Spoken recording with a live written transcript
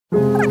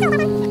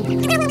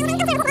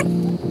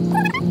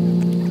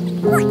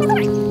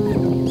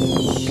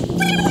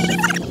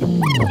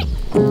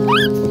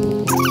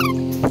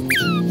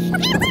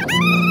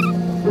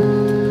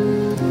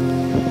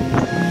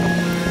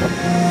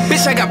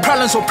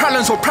problems on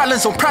problems on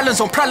problems on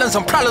problems on problems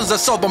on problems I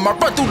solve them. I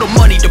run through the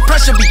money, the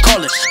pressure be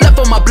calling. Left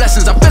on my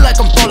blessings, I feel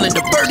like I'm falling. The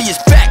birdie is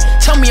back,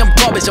 tell me I'm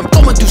garbage. I'm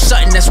going through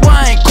something, that's why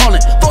I ain't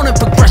calling. Phone and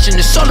progression,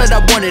 it's all that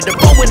I wanted. The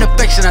bow and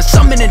affection, I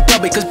summon and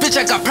dub it. Cause bitch,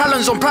 I got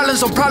problems on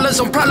problems on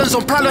problems on problems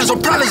on problems on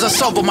problems I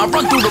solve them. I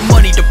run through the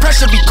money, the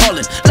pressure be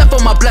calling. Left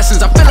on my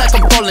blessings, I feel like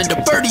I'm falling. The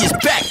birdie is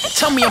back,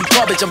 tell me I'm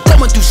garbage. I'm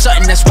going through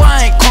something, that's why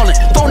I ain't calling.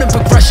 Phone and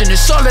progression,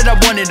 it's all that I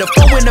wanted. The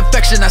bow and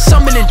affection, I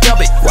summon and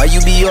dub it. Why you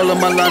be all on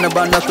my line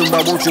about nothing? Why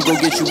won't you go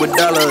get you $1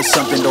 or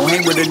something? Don't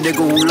hang with a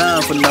nigga who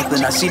lying for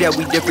nothing. I see that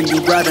we different, you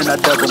riding, I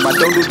double. I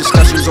don't do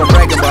discussions on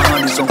bragging about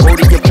hundreds. Don't go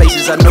to your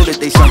places, I know that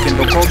they sunken.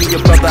 Don't call me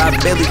your brother, I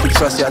barely can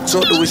trust you. I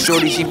talked to a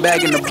shorty, she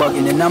bagging the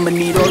bugging. And I'ma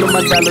need all of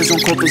my dollars on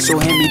corporate, so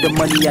hand me the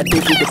money, I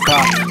dig with the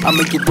pie.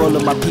 I'ma give all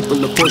of my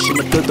people a portion,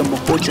 to build them a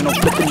fortune, I'm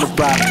flipping the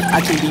ride. I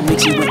can be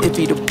mixing with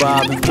iffy the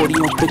vibe, and 40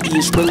 on 50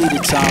 is really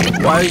the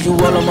time. Why are you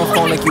all on my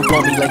phone like you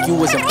want me? Like you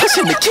wasn't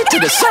pushing the kid to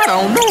the side, I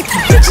don't know.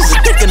 Bitches are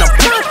thinking I'm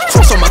blind,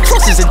 frost on my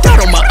crosses and doubt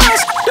on my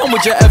eyes. Done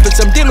with your efforts,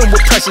 I'm dealing with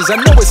pressures. I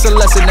know it's a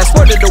lesson, that's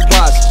word of the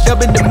wise.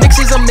 Dubbing the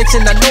mixes I'm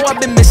mixing, I know I've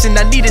been missing.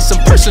 I needed some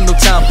personal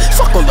time.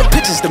 Fuck all the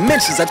pictures,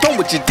 dimensions. I don't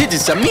with your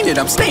digits, I mean it,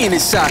 I'm staying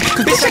inside.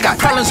 Cause bitch, I got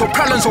problems on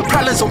problems on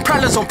problems on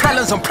problems on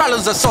problems on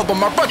problems I solve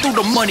them. I run through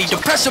the money, the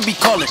pressure be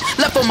calling.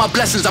 Left on my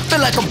blessings, I feel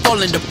like I'm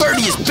falling. The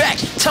birdie is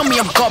back, tell me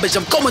I'm garbage.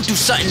 I'm going through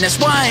something,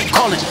 that's why I ain't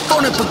calling.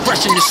 Phone and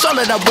progression, it's all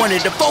that I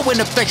wanted. The bow and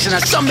affection,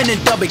 I summon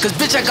and dub it. Cause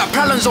bitch, I got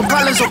problems on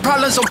problems on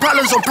problems on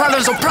problems on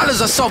problems on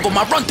problems I solve them.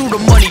 I run through the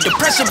money, the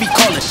pressure be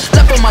calling.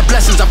 Left on my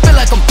blessings, I feel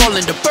like I'm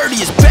falling. The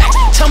birdie is back,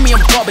 tell me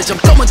I'm garbage.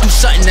 I'm going through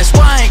something, that's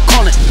why I ain't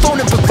calling. Phone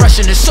and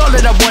progression, it's all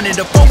that I wanted.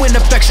 The bow and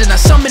affection, I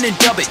summon and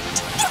dub it.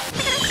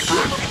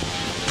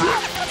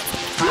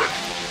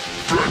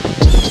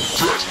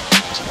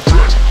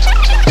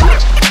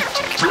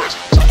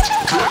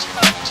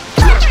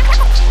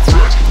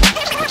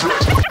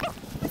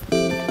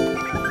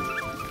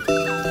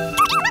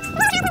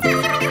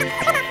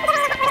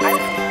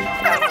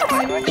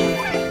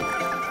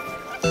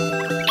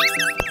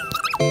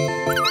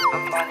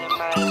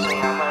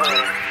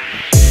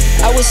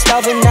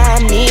 Starving,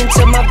 now I'm eating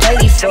till my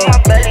belly full.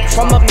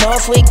 From up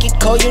north, we get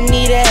cold, you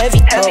need a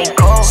heavy coat.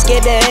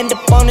 Scared to end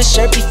up on a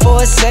shirt before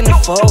a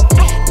centerfold.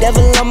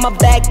 Devil on my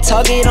back,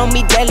 target on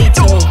me, deadly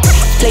too.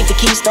 Play for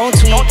keys, don't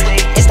tweet.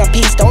 It's not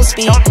peace, don't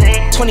speak.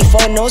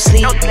 24, no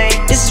sleep.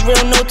 This is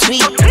real, no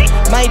tweet.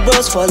 My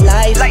bros for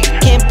life,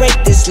 can't break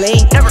this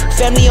link.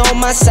 Family on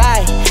my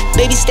side,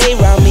 baby stay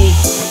around me.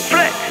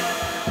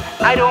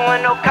 I don't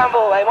want no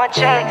combo, I want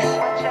checks.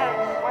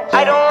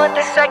 I don't want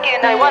the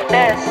second, I want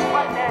this.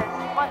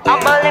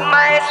 I'm all in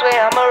my ass way,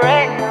 I'm a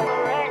wreck.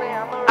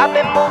 I've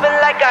been moving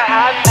like a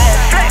hot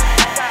mess.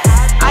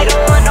 I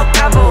don't want no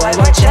combo, I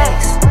want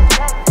checks.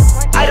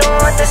 I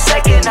don't want the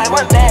second, I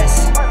want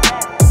this.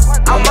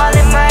 I'm all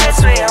in my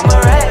ass way, I'm a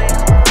wreck.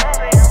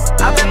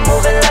 I've been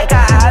moving like a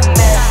hot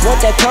mess.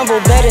 Want that combo,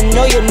 better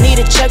know you'll need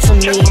a check from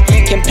me.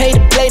 Can pay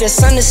to play, the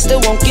sun and still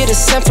won't get a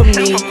cent from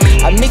me.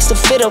 I mix the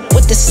fit up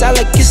with the side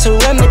like it's a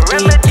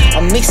remedy.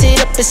 I mix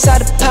it up inside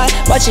the pot,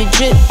 watch it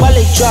drip while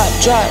it drop.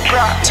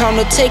 Time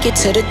to take it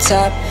to the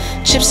top.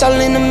 Chips all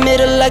in the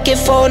middle like it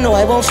fall, no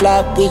I won't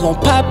flop. We gon'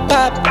 pop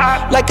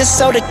like a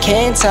soda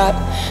can top.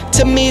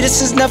 To me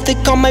this is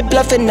nothing, call my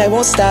bluff and I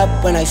won't stop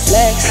when I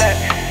flex.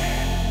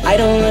 I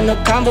don't want no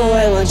combo,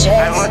 I want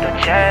checks.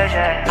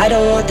 I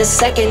don't want the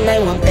second, I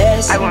want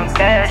best.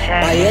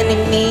 By any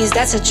means,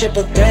 that's a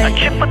triple threat.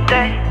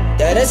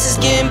 Yeah, this is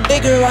getting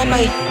bigger, I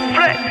might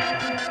flex.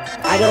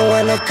 I don't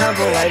want no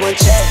combo, I want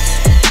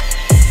checks.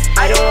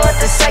 I don't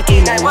want the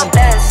second, I want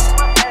best.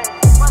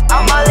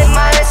 I'm all in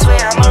my ass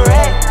way, I'm a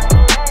wreck.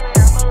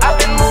 I've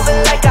been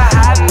moving like a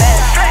hot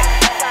mess.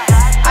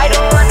 I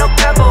don't want no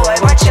combo, I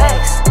want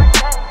checks.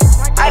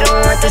 I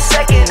don't want the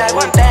second, I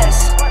want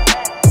best.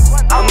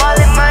 I'm all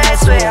in my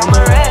ass way, I'm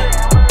a wreck.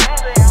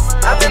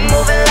 I've been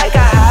moving like a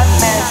hot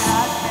mess.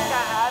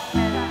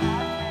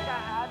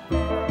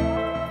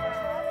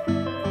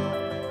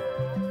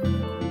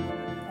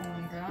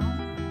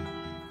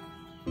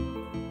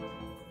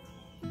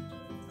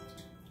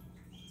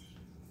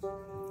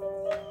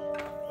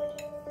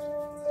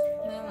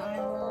 Then I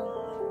will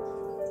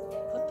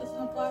put this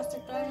in a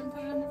plastic bag and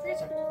put it in the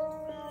freezer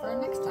for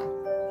next time.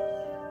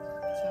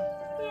 So,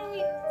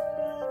 yay.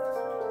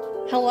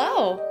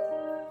 Hello.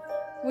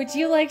 Would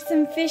you like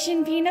some fish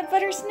and peanut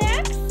butter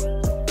snacks?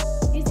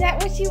 Is that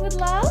what you would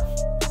love?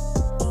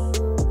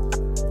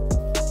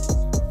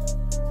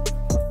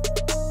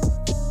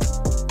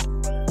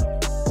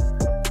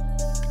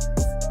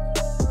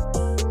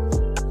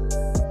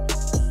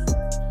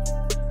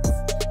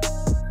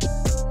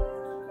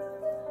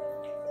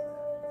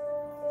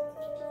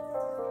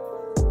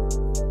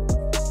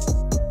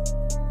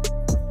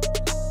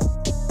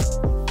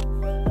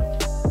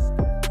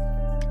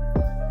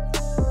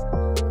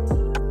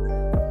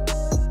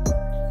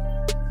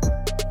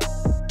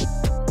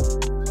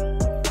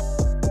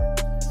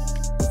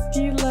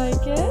 Do you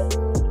like it?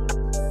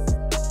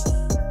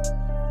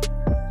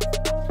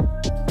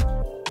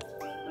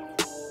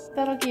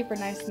 That'll keep her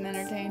nice and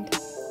entertained.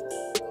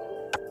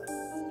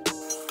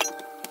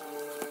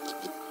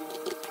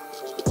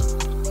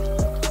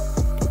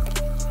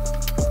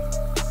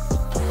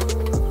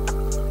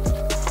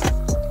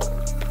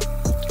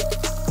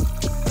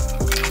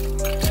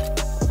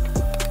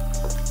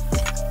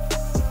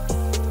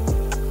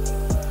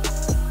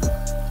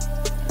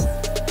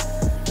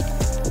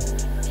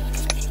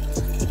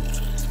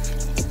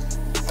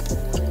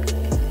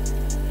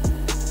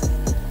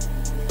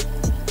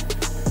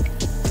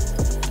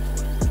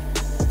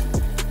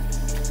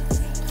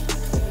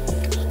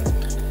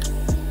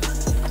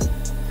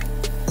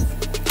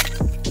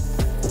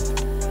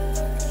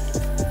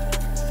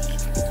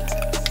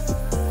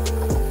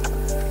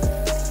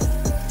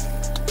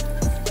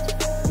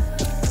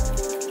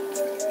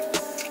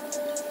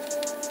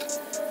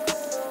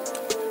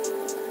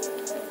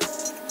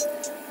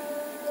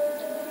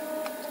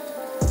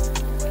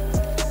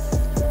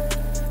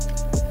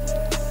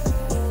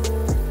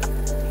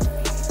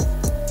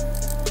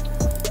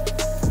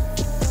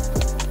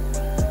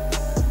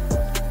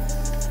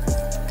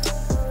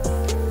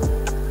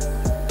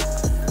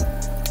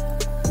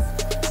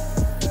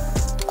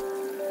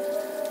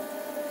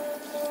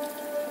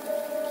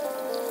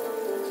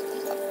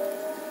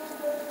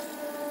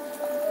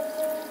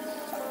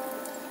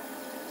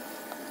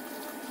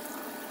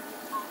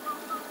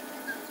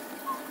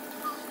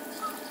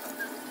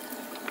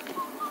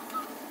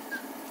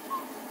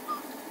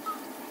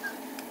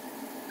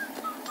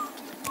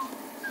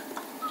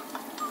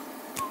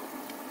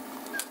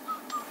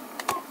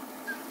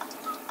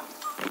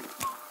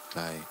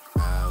 Like,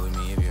 ride with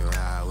me if you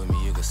ride with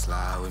me, you can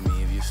slide with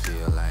me if you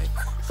feel like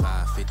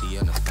 550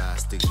 on the 5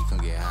 sticky, come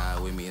get high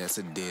with me, that's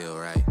a deal,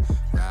 right?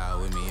 Ride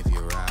with me if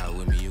you ride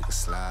with me, you can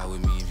slide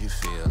with me if you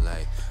feel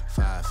like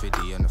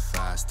 550 on the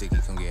 5 sticky,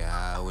 come get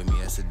high with me,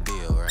 that's a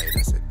deal, right?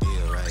 That's a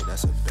deal, right?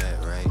 That's a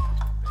bet, right?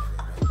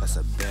 That's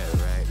a bet,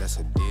 right? That's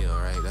a deal,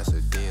 right? That's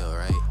a deal,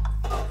 right?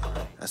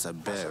 That's a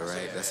bet,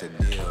 right? That's a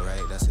deal,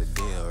 right? That's a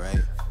deal,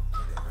 right?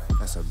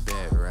 That's a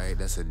bet, right?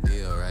 That's a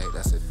deal, right?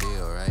 That's a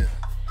deal, right?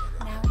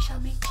 Now we shall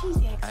make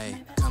cheesy eggs.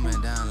 Ay,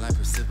 coming down like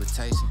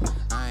precipitation.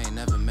 I ain't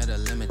never met a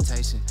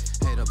limitation.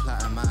 Hater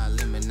plotting my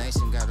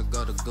elimination. Gotta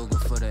go to Google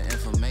for the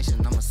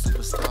information. I'm a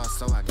superstar,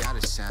 so I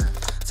gotta shine.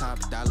 Top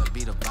dollar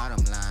be the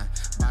bottom line.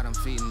 Bottom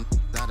feeding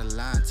out of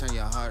line. Turn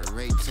your heart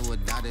rate to a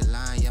dotted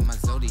line. Yeah, my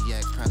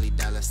zodiac probably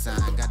dollar sign.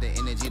 Got the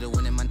energy to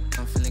win in my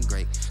I'm feeling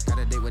great. Got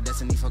a date with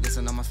destiny,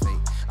 focusing on my fate.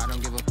 I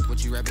don't give a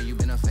what you rapping, you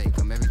been a fake.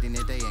 I'm everything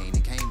that they ain't.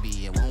 It can't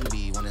be, it won't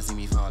be. Wanna see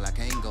me fall, I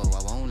can't go,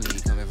 I won't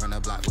leave. Coming from the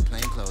block with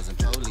plain clothes and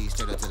police.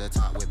 Straight up to the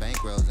top with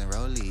bankrolls and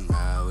rollies.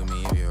 Ride with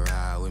me if you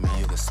ride with me,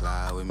 you can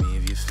slide with me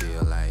if you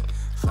feel like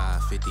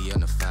 550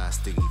 on the 5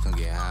 sticky, come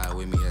get high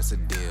with me, that's a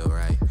deal,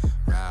 right?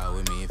 Ride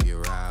with me if you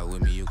ride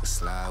with me, you can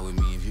slide with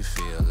me if you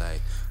feel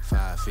like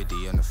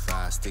 550 on the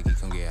 5 sticky,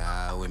 come get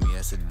high with me,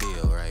 that's a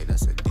deal, right?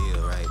 That's a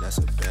deal, right? That's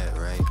a bet,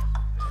 right?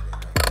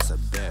 That's a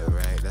bet,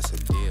 right? That's a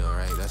deal,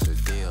 right? That's a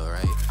deal,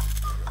 right?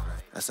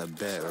 That's a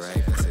bet,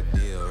 right? That's a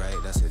deal, right?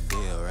 That's a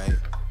deal, right?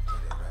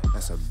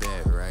 That's a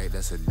bet, right?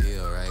 That's a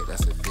deal, right?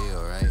 That's a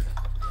deal, right?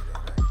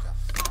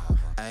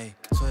 Ay,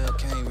 12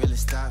 can't really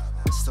stop,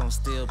 so I'm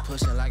still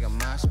pushing like a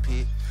mosh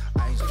pit.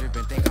 Ice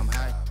dripping, think I'm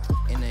hot.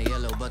 In a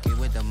yellow bucket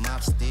with the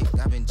mop stick.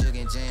 I've been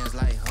jugging jams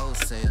like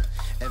wholesale.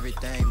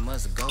 Everything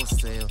must go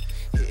sell.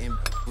 Hitting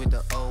with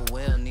the old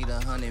well, need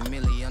 100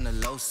 milli on the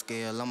low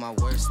scale. On my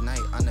worst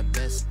night, I'm the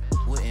best.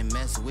 Wouldn't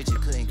mess with you,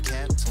 couldn't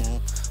cap to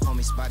him.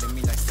 Homie spotted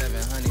me like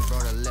 700,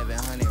 brought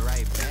 1100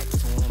 right back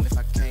to him. If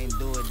I can't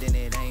do it, then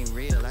it ain't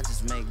real. I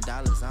just make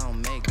dollars, I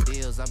don't make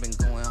deals. I've been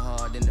going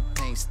hard in the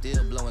paint,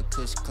 still blowing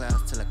kush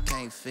clouds till I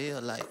can't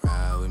feel like.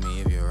 Ride with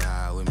me if you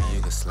ride with me,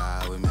 you can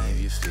slide with me if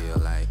you feel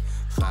like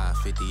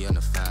 550 on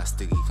the 5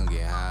 sticky, come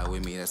get high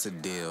with me, that's a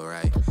deal,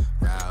 right?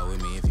 Ride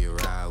with me if you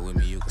ride with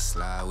me, you can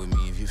slide with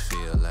me if you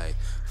feel like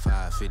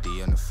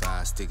 550 on the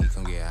 5 sticky,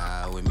 come get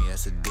high with me,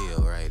 that's a deal,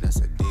 right? That's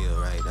a deal,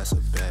 right? That's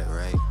a bet,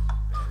 right?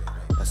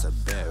 That's a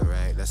bet,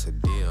 right? That's a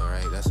deal,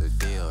 right? That's a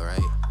deal, right?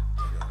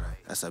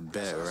 That's a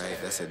bet, right?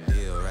 That's a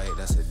deal, right?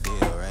 That's a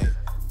deal, right?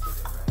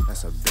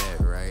 That's a bet,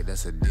 right?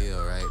 That's a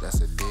deal, right?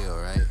 That's a deal,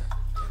 right?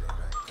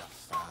 Got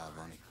 5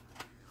 on it.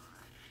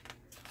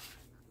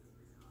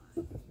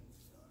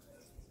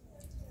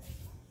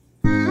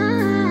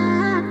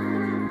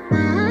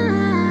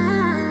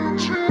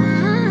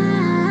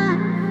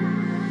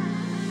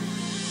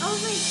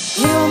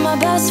 You were my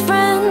best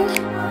friend.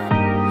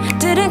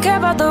 Didn't care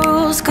about the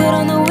rules, good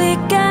on the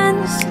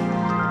weekends.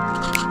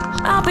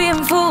 I'll be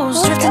in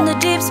fools, drifting to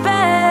deep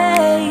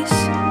space.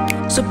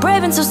 So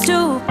brave and so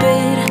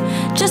stupid,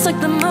 just like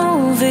the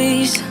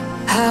movies.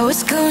 I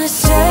was gonna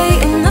stay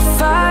in the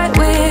fight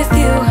with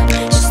you,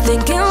 just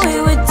thinking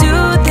we would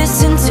do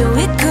this until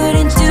we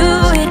couldn't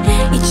do it.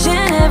 Each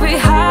and every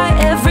high,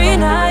 every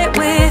night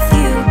with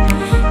you.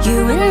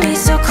 You and me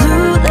so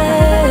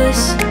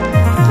clueless.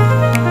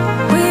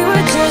 We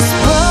were just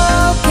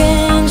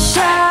broken,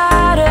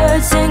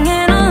 shattered,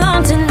 singing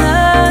along to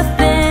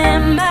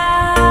nothing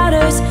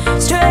matters.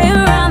 Stray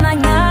around like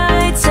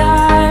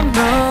nighttime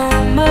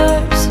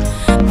rumors.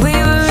 We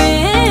were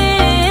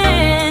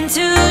in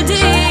too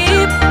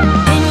deep.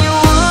 In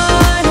your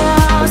worn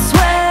out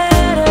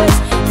sweaters,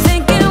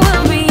 thinking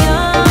we'll be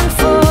young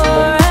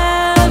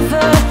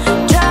forever.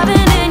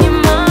 Driving in your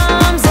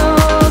mom's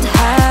old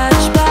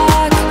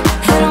hatchback,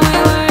 and we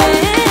were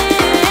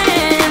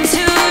in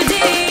too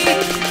deep.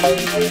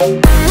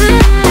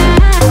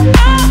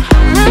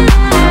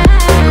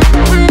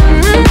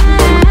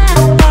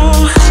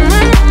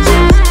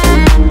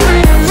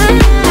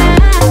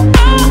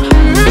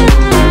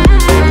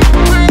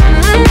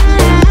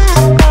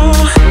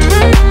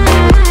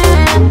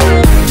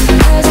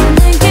 Cause I'm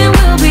thinking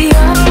we'll be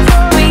young,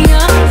 be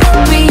young,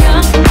 be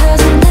young.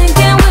 Cause I'm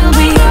thinking we'll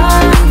be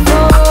young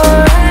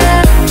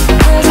forever.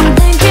 Cause I'm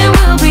thinking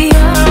we'll be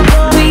young,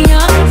 be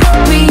young,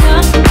 be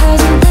young.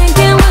 Cause I'm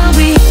thinking we'll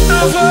be.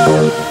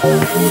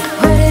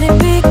 Where did it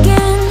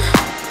begin?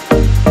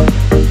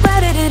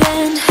 Where did it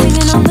end?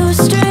 Hanging on those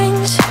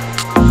strings,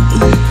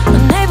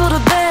 unable to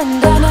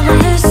bend. I never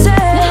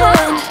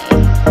listened,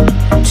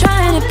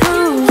 trying to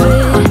prove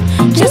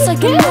it, just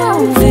like in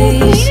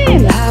movies.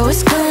 I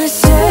was gonna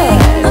stay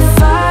in the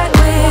fight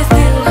with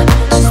you,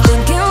 just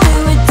thinking we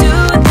would do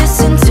this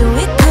until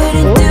we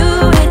couldn't do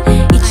it.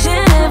 Each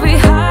and every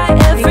high,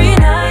 every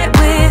night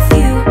with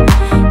you.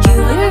 You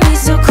and me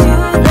so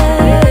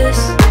clueless.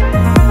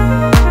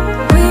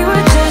 We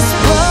were just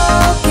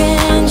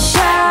broken,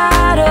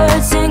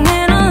 shattered,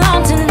 singing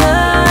along to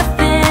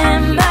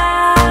nothing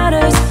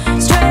matters.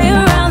 Stray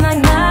around like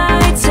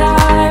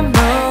nighttime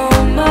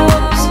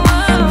rumors.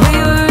 We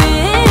were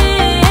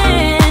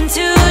in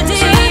too deep.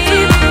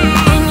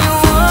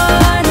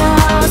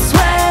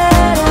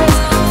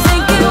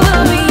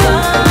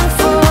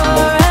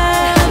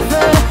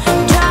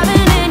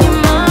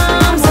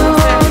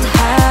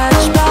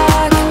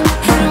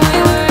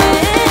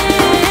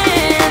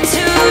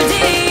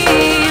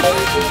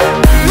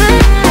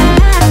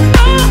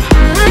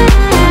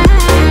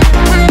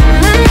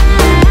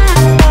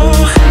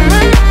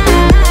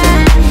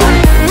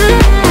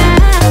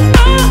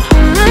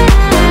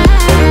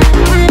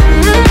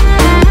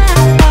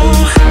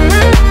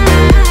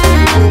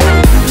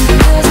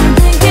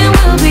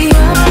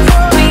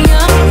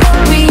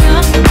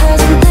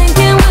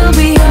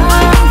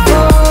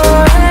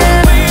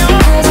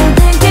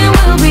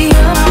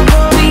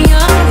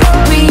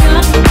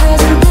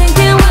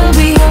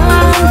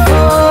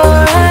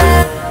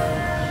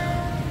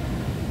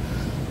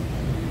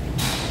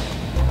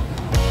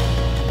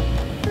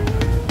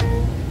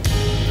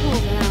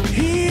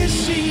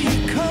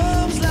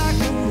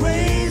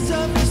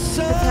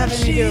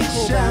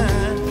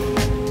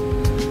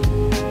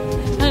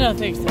 don't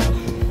think so. I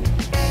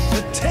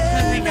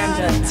think I'm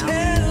done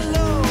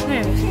now.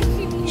 Maybe.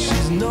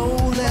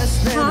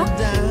 Huh?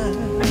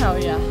 Oh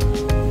yeah.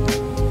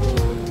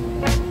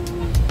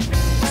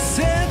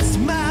 Sets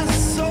my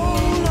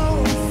soul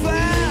on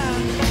fire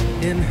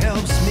and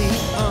helps me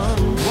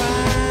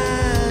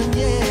unwind,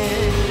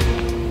 yeah.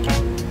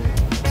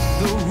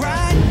 The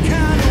right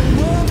kind of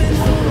woman.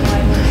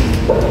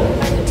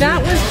 That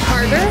was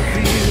harder.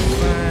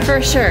 For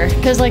sure,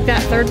 because like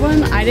that third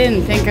one, I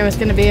didn't think I was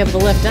going to be able to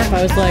lift up.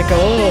 I was like,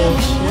 oh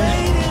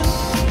shit.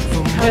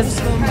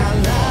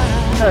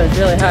 That was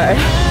really hard.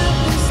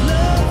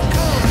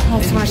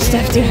 Let's watch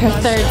Steph do her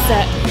third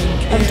set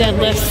of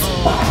deadlifts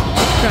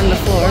from the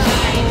floor.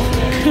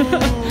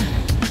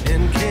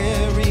 And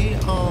carry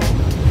on.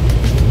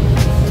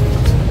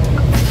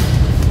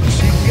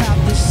 She got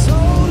the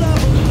soul of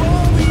a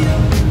warrior,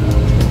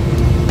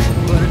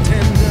 but a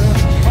tender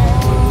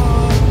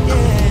heart,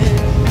 yeah.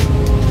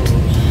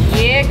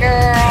 Yeah,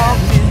 girl.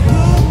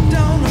 Hooked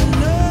on her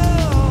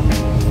love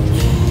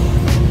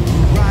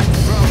right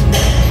from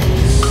the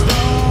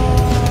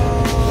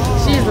start.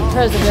 She's the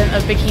president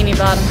of Bikini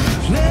Bottom.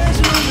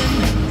 Pleasure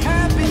and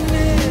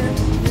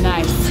happiness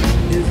Nice.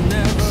 is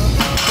never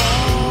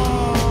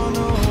far,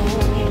 no.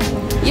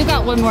 You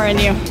got one more in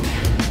you.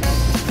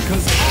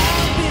 'Cause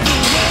I've been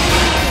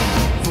waiting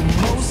for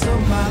most of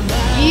my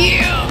life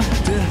Yeah.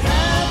 to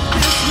have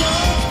this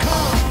love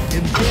come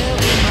and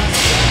bury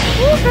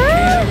myself.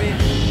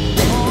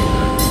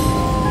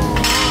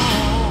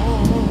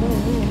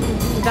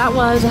 That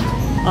was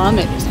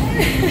amazing.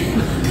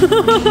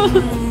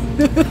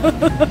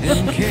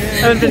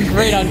 That would have been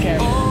great on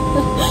camera.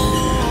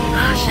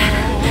 Oh, shit.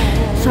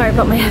 Sorry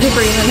about my heavy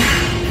breathing.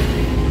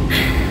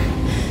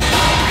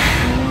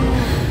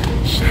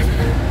 Shit.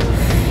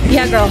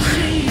 Yeah, girl.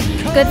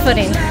 Good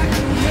footing.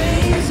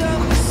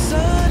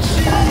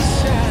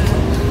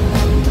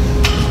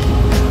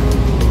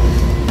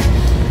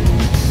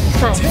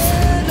 Nice.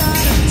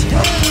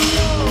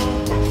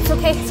 It's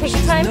okay. Take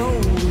your time.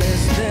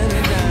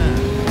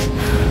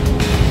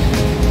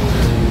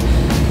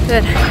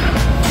 Good.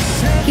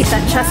 Keep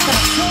that chest up.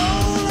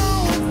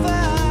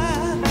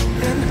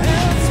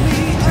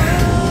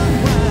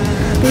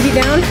 Booty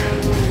down.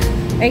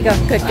 There you go.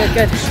 Good, good,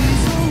 good.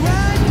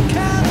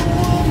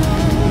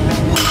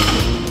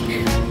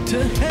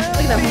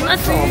 Look at the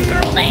muscles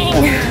girling.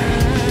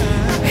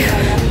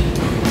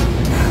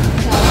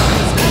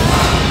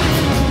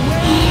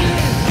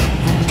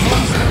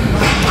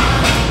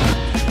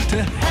 To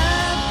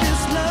have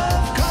this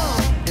love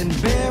come and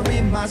bury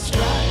my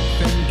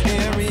strife and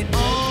carry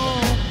on.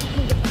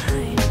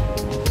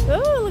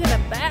 Ooh, look at the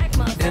back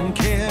muscle. And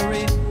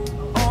carry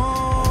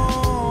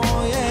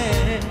on,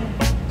 yeah.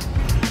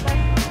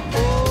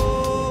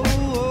 Oh,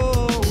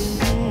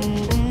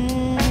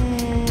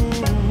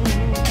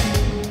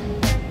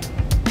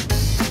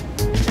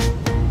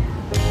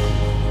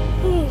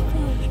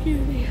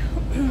 Excuse me.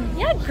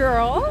 Yeah,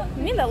 girl.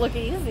 You made that look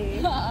easy.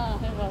 It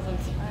wasn't.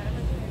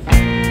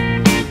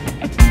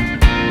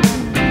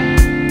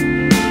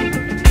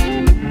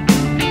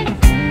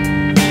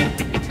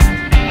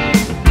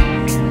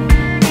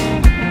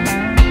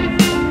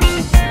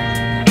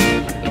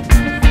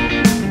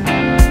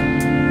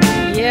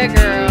 Yeah,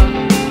 girl.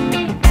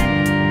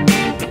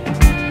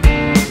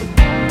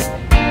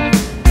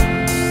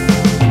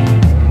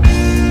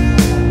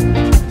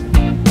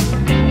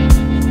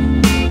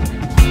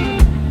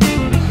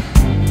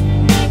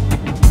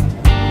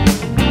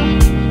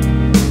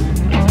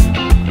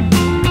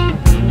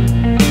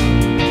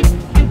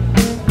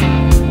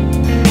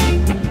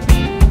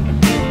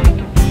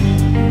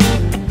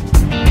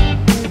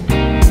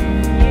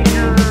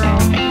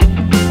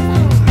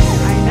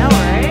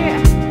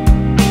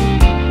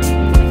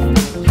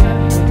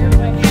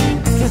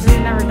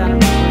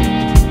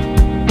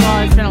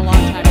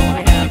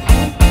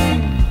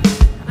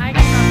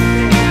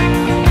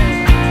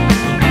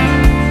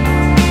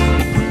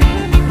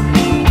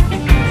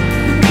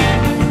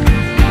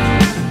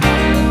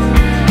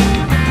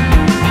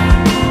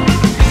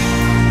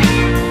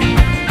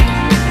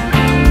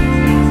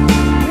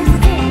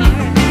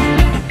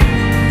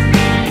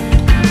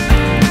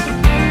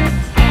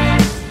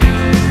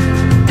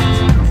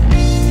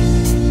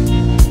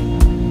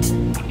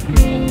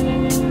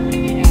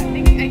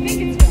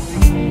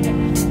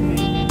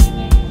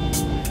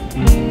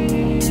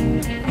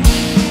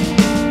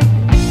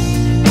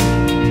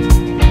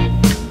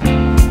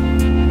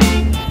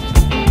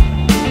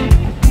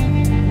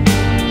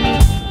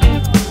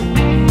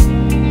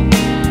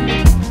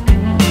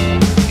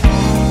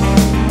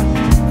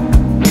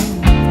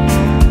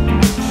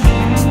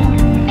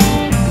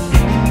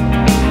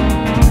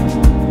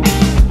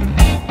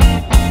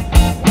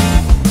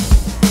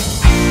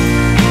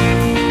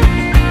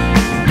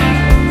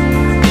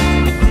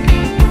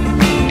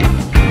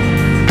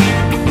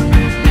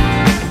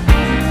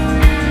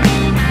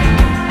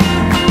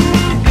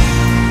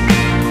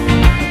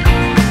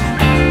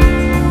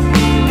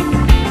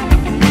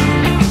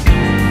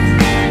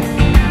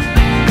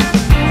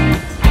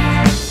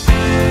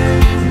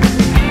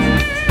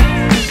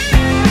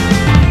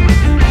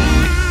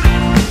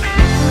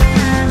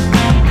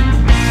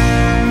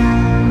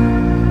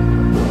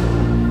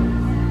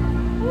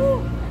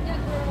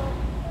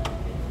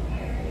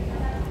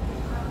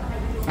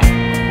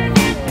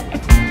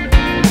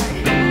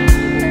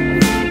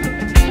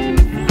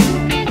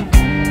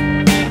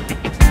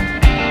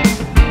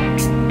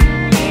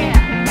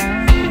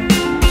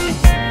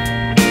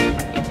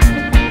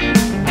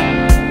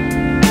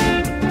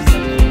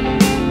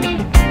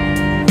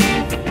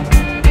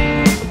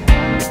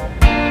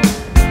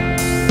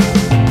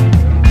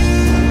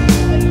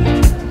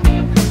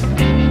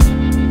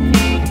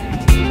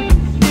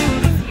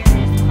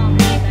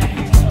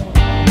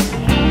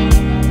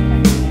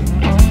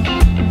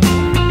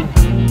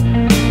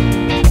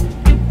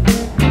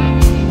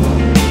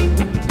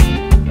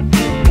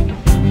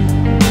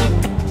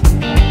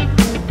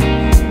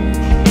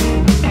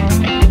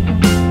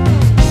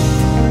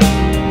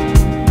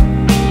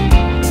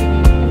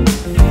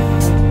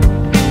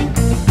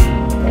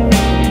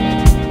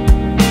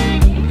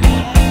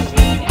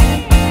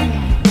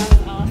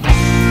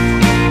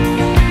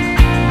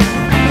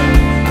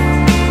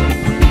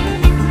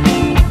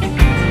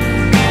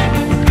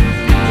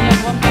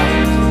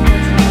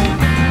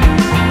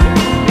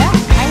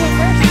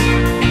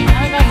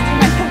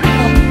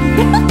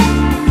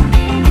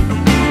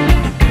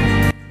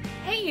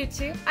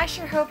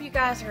 hope you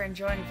guys are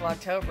enjoying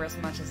Vlogtober as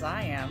much as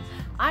I am.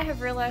 I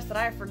have realized that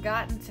I have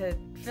forgotten to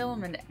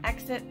film an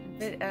exit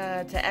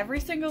to every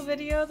single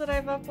video that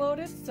I've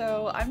uploaded,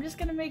 so I'm just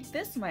gonna make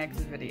this my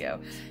exit video.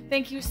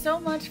 Thank you so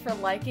much for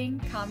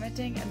liking,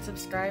 commenting, and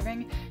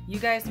subscribing. You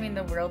guys mean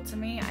the world to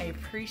me. I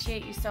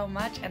appreciate you so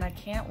much, and I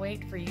can't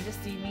wait for you to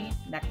see me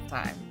next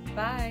time.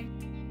 Bye!